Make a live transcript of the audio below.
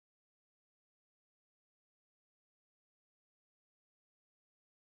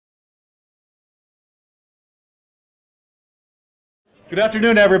Good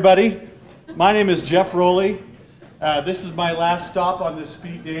afternoon, everybody. My name is Jeff Rowley. This is my last stop on this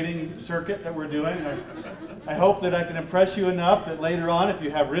speed dating circuit that we're doing. I hope that I can impress you enough that later on, if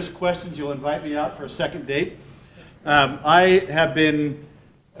you have risk questions, you'll invite me out for a second date. I have been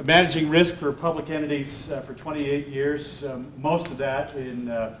managing risk for public entities for 28 years, most of that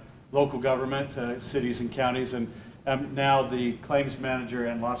in local government, cities and counties, and I'm now the claims manager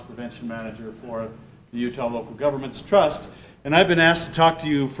and loss prevention manager for the Utah Local Governments Trust. And I've been asked to talk to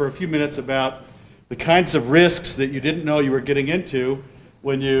you for a few minutes about the kinds of risks that you didn't know you were getting into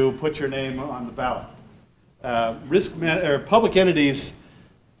when you put your name on the ballot. Public entities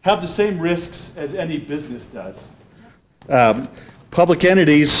have the same risks as any business does. Public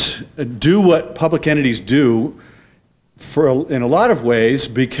entities do what public entities do in a lot of ways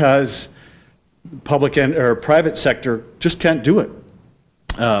because private sector just can't do it.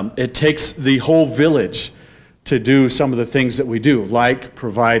 It takes the whole village to do some of the things that we do, like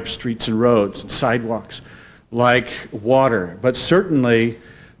provide streets and roads and sidewalks, like water, but certainly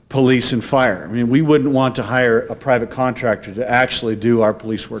police and fire. I mean, we wouldn't want to hire a private contractor to actually do our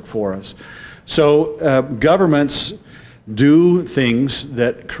police work for us. So governments do things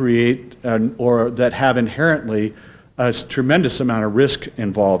that create or that have inherently a tremendous amount of risk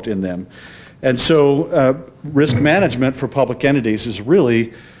involved in them. And so risk management for public entities is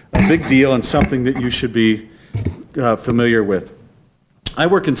really a big deal and something that you should be familiar with. I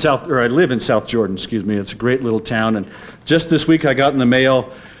live in South Jordan, excuse me. It's a great little town, and just this week I got in the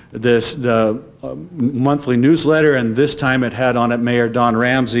mail the monthly newsletter, and this time it had on it Mayor Don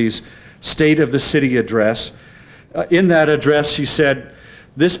Ramsey's State of the City address. In that address she said,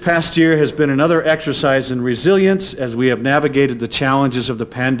 "This past year has been another exercise in resilience as we have navigated the challenges of the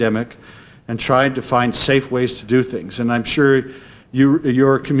pandemic and tried to find safe ways to do things." And I'm sure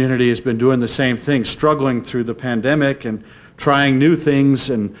your community has been doing the same thing, struggling through the pandemic and trying new things,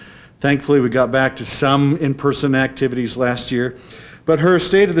 and thankfully we got back to some in-person activities last year. But her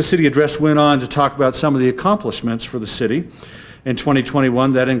State of the City address went on to talk about some of the accomplishments for the city in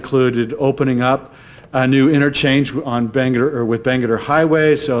 2021. That included opening up a new interchange on with Bangalore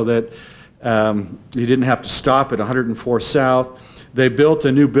Highway so that you didn't have to stop at 104 South. They built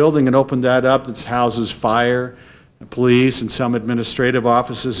a new building and opened that up that houses fire, police, and some administrative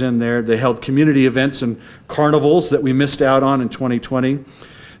offices in there. They held community events and carnivals that we missed out on in 2020.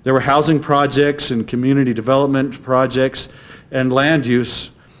 There were housing projects and community development projects and land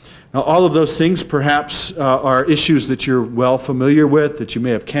use. Now, all of those things perhaps are issues that you're well familiar with, that you may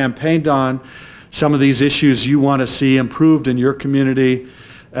have campaigned on. Some of these issues you want to see improved in your community,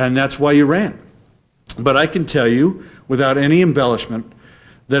 and that's why you ran. But I can tell you, without any embellishment,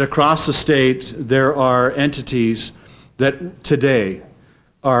 that across the state there are entities that today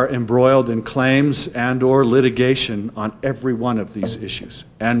are embroiled in claims and or litigation on every one of these issues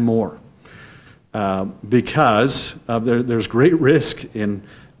and more. Because there's great risk in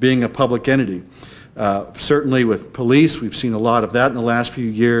being a public entity. Certainly with police, we've seen a lot of that in the last few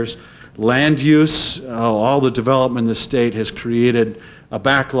years. Land use, all the development in the state has created a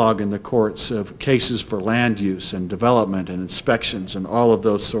backlog in the courts of cases for land use and development and inspections and all of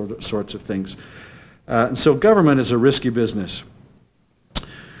those sorts of things. And so government is a risky business.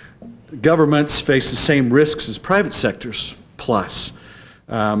 Governments face the same risks as private sectors, plus.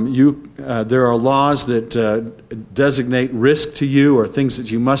 There are laws that designate risk to you or things that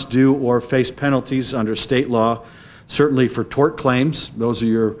you must do or face penalties under state law, certainly for tort claims. Those are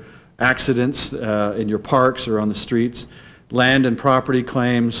your accidents in your parks or on the streets. Land and property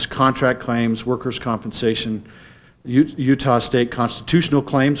claims, contract claims, workers' compensation, Utah state constitutional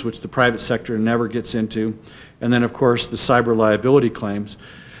claims, which the private sector never gets into, and then, of course, the cyber liability claims.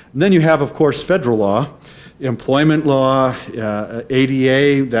 And then you have, of course, federal law, employment law,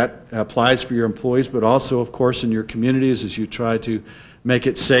 ADA, that applies for your employees, but also, of course, in your communities as you try to make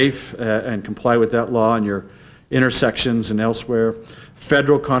it safe and comply with that law in your intersections and elsewhere,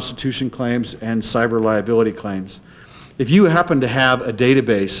 federal constitution claims, and cyber liability claims. If you happen to have a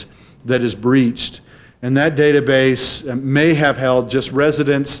database that is breached, and that database may have held just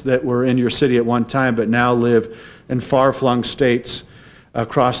residents that were in your city at one time but now live in far-flung states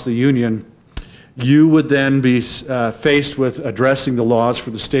across the union, you would then be faced with addressing the laws for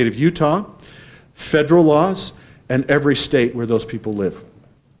the state of Utah, federal laws, and every state where those people live.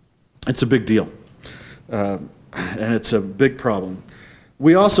 It's a big deal, and it's a big problem.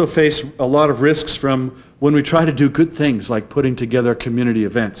 We also face a lot of risks from when we try to do good things like putting together community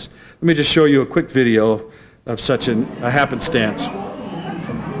events. Let me just show you a quick video of such a happenstance.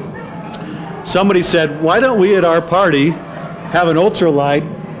 Somebody said, "Why don't we at our party have an ultralight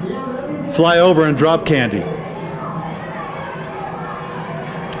fly over and drop candy?"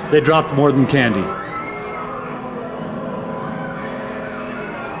 They dropped more than candy.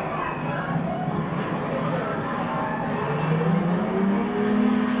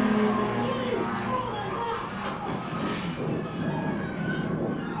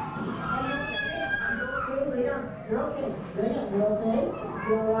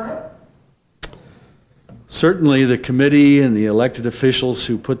 Certainly the committee and the elected officials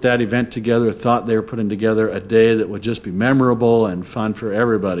who put that event together thought they were putting together a day that would just be memorable and fun for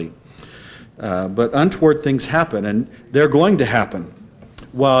everybody. But untoward things happen, and they're going to happen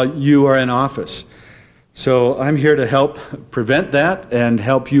while you are in office. So I'm here to help prevent that and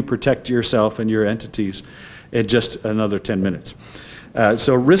help you protect yourself and your entities in just another 10 minutes.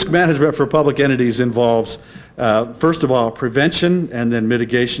 So risk management for public entities involves, first of all, prevention and then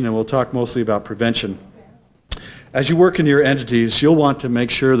mitigation, and we'll talk mostly about prevention. As you work in your entities, you'll want to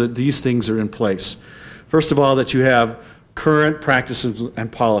make sure that these things are in place. First of all, that you have current practices and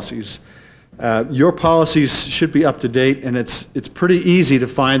policies. Your policies should be up to date, and it's pretty easy to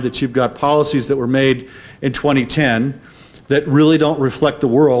find that you've got policies that were made in 2010 that really don't reflect the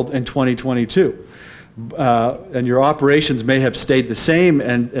world in 2022. And your operations may have stayed the same,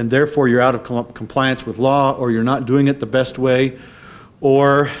 and therefore you're out of compliance with law, or you're not doing it the best way,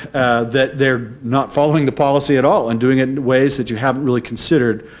 or that they're not following the policy at all and doing it in ways that you haven't really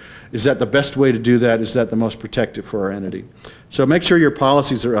considered. Is that the best way to do that? Is that the most protective for our entity? So make sure your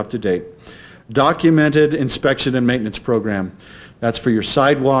policies are up to date. Documented inspection and maintenance program. That's for your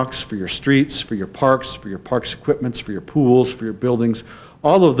sidewalks, for your streets, for your parks equipments, for your pools, for your buildings.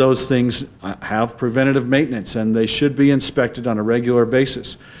 All of those things have preventative maintenance, and they should be inspected on a regular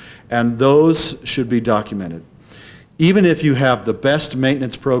basis. And those should be documented. Even if you have the best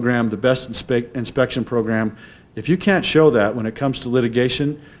maintenance program, the best inspection program, if you can't show that when it comes to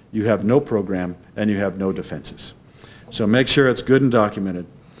litigation, you have no program and you have no defenses. So make sure it's good and documented.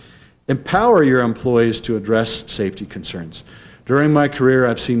 Empower your employees to address safety concerns. During my career,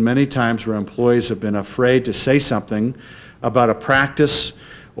 I've seen many times where employees have been afraid to say something about a practice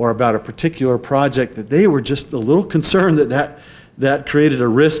or about a particular project that they were just a little concerned that created a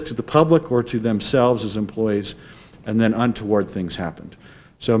risk to the public or to themselves as employees, and then untoward things happened.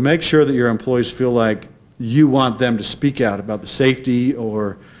 So make sure that your employees feel like you want them to speak out about the safety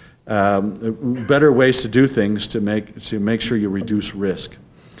or better ways to do things to make sure you reduce risk.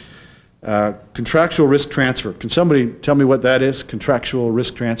 Contractual risk transfer. Can somebody tell me what that is, contractual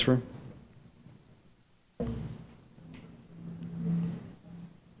risk transfer?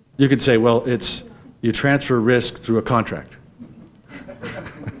 You could say, well, it's you transfer risk through a contract.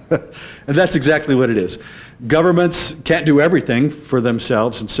 And that's exactly what it is. Governments can't do everything for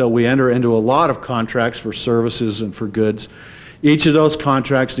themselves, and so we enter into a lot of contracts for services and for goods. Each of those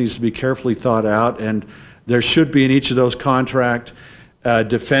contracts needs to be carefully thought out, and there should be in each of those contracts a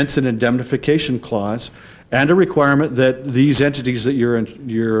defense and indemnification clause and a requirement that these entities that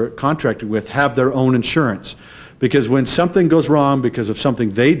you're contracted with have their own insurance. Because when something goes wrong because of something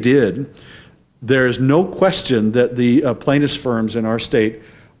they did, there is no question that the plaintiffs' firms in our state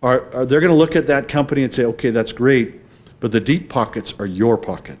they're going to look at that company and say, okay, that's great, but the deep pockets are your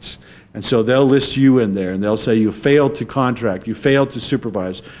pockets. And so they'll list you in there, and they'll say you failed to contract, you failed to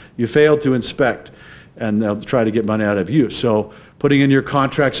supervise, you failed to inspect, and they'll try to get money out of you. So putting in your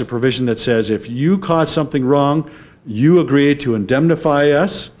contracts a provision that says if you cause something wrong, you agree to indemnify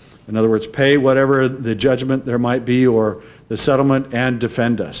us, in other words, pay whatever the judgment there might be or the settlement, and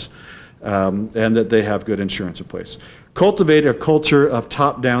defend us, and that they have good insurance in place. Cultivate a culture of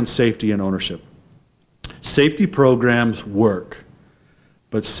top-down safety and ownership. Safety programs work,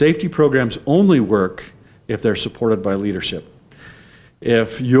 but safety programs only work if they're supported by leadership.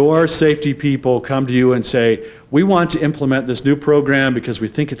 If your safety people come to you and say, we want to implement this new program because we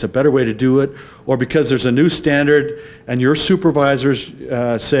think it's a better way to do it, or because there's a new standard, and your supervisors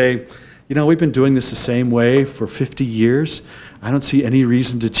say, you know, we've been doing this the same way for 50 years. I don't see any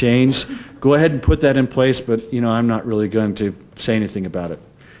reason to change. Go ahead and put that in place, but you know, I'm not really going to say anything about it.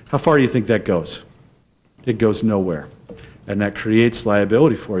 How far do you think that goes? It goes nowhere. And that creates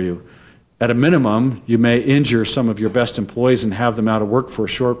liability for you. At a minimum, you may injure some of your best employees and have them out of work for a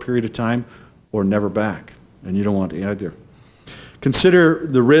short period of time or never back. And you don't want to either. Consider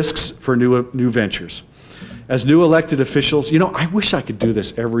the risks for new ventures. As new elected officials, you know, I wish I could do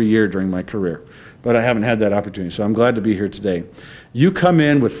this every year during my career, but I haven't had that opportunity, so I'm glad to be here today. You come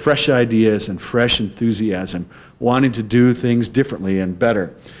in with fresh ideas and fresh enthusiasm, wanting to do things differently and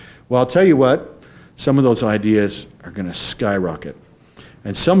better. Well, I'll tell you what, some of those ideas are going to skyrocket.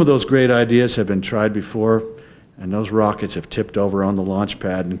 And some of those great ideas have been tried before, and those rockets have tipped over on the launch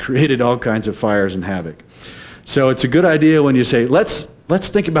pad and created all kinds of fires and havoc. So it's a good idea when you say, let's let's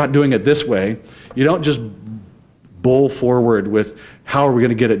think about doing it this way. You don't just bull forward with how are we going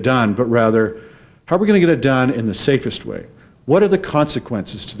to get it done, but rather, how are we going to get it done in the safest way? What are the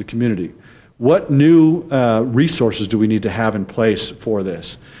consequences to the community? What new resources do we need to have in place for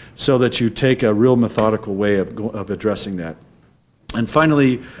this so that you take a real methodical way of addressing that? And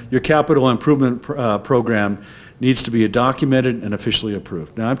finally, your capital improvement program needs to be documented and officially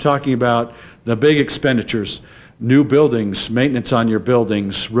approved. Now, I'm talking about the big expenditures, new buildings, maintenance on your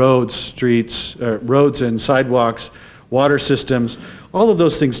buildings, roads, streets, roads and sidewalks, water systems. All of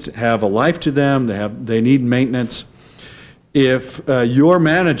those things have a life to them. They need maintenance. If your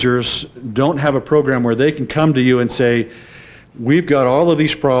managers don't have a program where they can come to you and say, we've got all of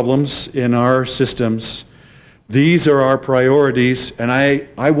these problems in our systems, these are our priorities, and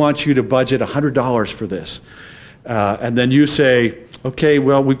I want you to budget $100 for this. And then you say, okay,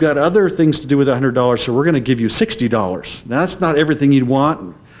 well, we've got other things to do with $100, so we're going to give you $60. Now, that's not everything you'd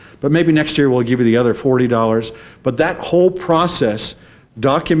want, but maybe next year we'll give you the other $40. But that whole process,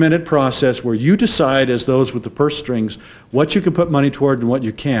 documented process where you decide as those with the purse strings what you can put money toward and what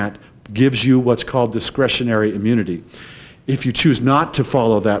you can't, gives you what's called discretionary immunity. If you choose not to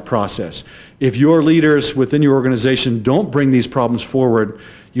follow that process, if your leaders within your organization don't bring these problems forward,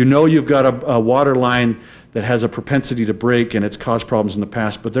 you know you've got a water line that has a propensity to break and it's caused problems in the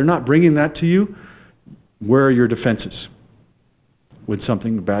past, but they're not bringing that to you, where are your defenses when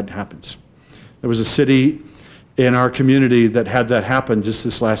something bad happens? There was a city in our community that had that happen just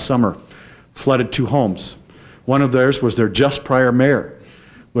this last summer, flooded 2 homes. One of theirs was their just prior mayor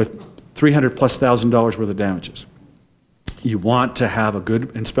with $300,000+ worth of damages. You want to have a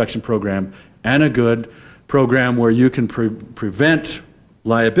good inspection program and a good program where you can prevent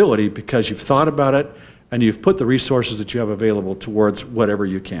liability because you've thought about it and you've put the resources that you have available towards whatever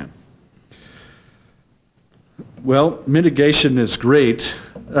you can. Well, mitigation is great.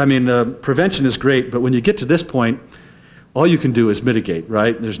 I mean, prevention is great, but when you get to this point, all you can do is mitigate,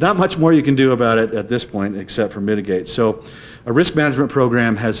 right? There's not much more you can do about it at this point except for mitigate. So a risk management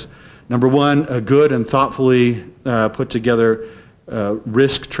program has, number one, a good and thoughtfully put together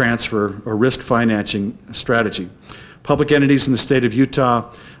risk transfer or risk financing strategy. Public entities in the state of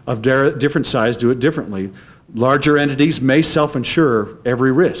Utah of different size do it differently. Larger entities may self-insure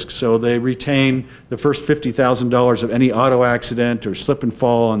every risk, so they retain the first $50,000 of any auto accident or slip and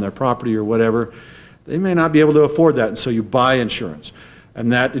fall on their property or whatever. They may not be able to afford that, and so you buy insurance.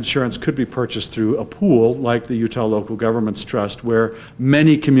 And that insurance could be purchased through a pool like the Utah Local Governments Trust, where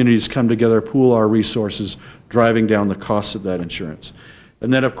many communities come together, pool our resources, driving down the costs of that insurance.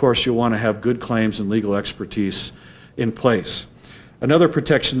 And then, of course, you'll want to have good claims and legal expertise in place. Another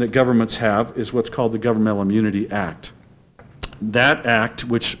protection that governments have is what's called the Governmental Immunity Act. That act,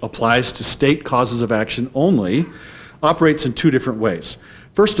 which applies to state causes of action only, operates in 2 different ways.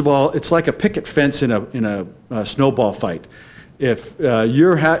 First of all, it's like a picket fence in a snowball fight. If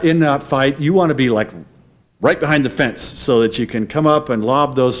you're in that fight, you want to be like right behind the fence so that you can come up and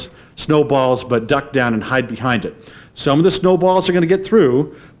lob those snowballs but duck down and hide behind it. Some of the snowballs are going to get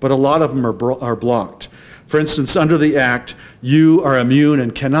through, but a lot of them are blocked. For instance, under the Act, you are immune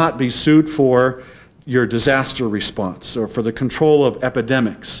and cannot be sued for your disaster response or for the control of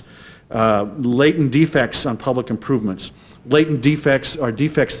epidemics, latent defects on public improvements. Latent defects are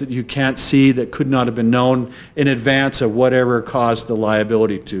defects that you can't see that could not have been known in advance of whatever caused the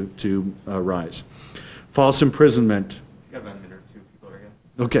liability to arise. False imprisonment. You got about a minute or 2 people are here.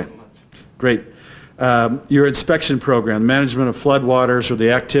 Okay, great. Your inspection program, management of floodwaters or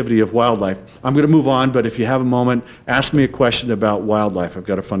the activity of wildlife. I'm going to move on, but if you have a moment, ask me a question about wildlife. I've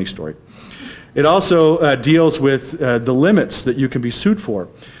got a funny story. It also deals with the limits that you can be sued for.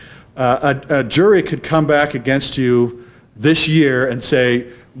 A jury could come back against you this year and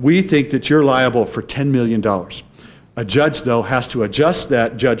say, we think that you're liable for $10 million. A judge, though, has to adjust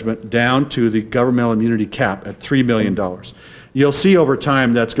that judgment down to the governmental immunity cap at $3 million. You'll see over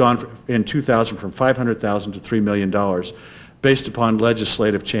time that's gone in 2000 from $500,000 to $3 million based upon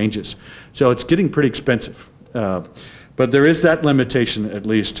legislative changes. So it's getting pretty expensive. But there is that limitation, at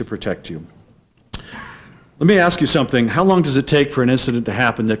least, to protect you. Let me ask you something. How long does it take for an incident to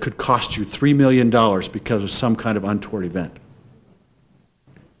happen that could cost you $3 million because of some kind of untoward event?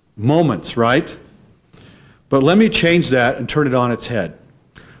 Moments, right? But let me change that and turn it on its head.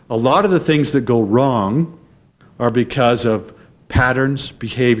 A lot of the things that go wrong are because of patterns,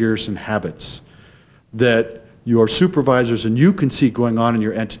 behaviors, and habits that your supervisors and you can see going on in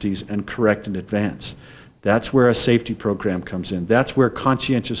your entities and correct in advance. That's where a safety program comes in. That's where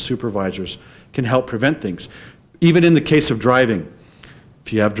conscientious supervisors can help prevent things. Even in the case of driving,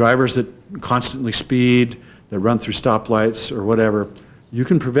 if you have drivers that constantly speed, that run through stoplights or whatever, You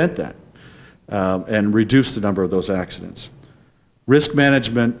can prevent that and reduce the number of those accidents. Risk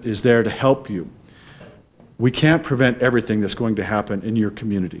management is there to help you. We can't prevent everything that's going to happen in your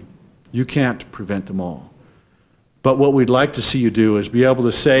community. You can't prevent them all. But what we'd like to see you do is be able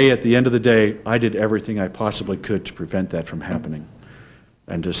to say at the end of the day, I did everything I possibly could to prevent that from happening,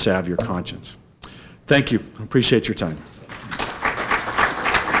 and to salve your conscience. Thank you. I appreciate your time.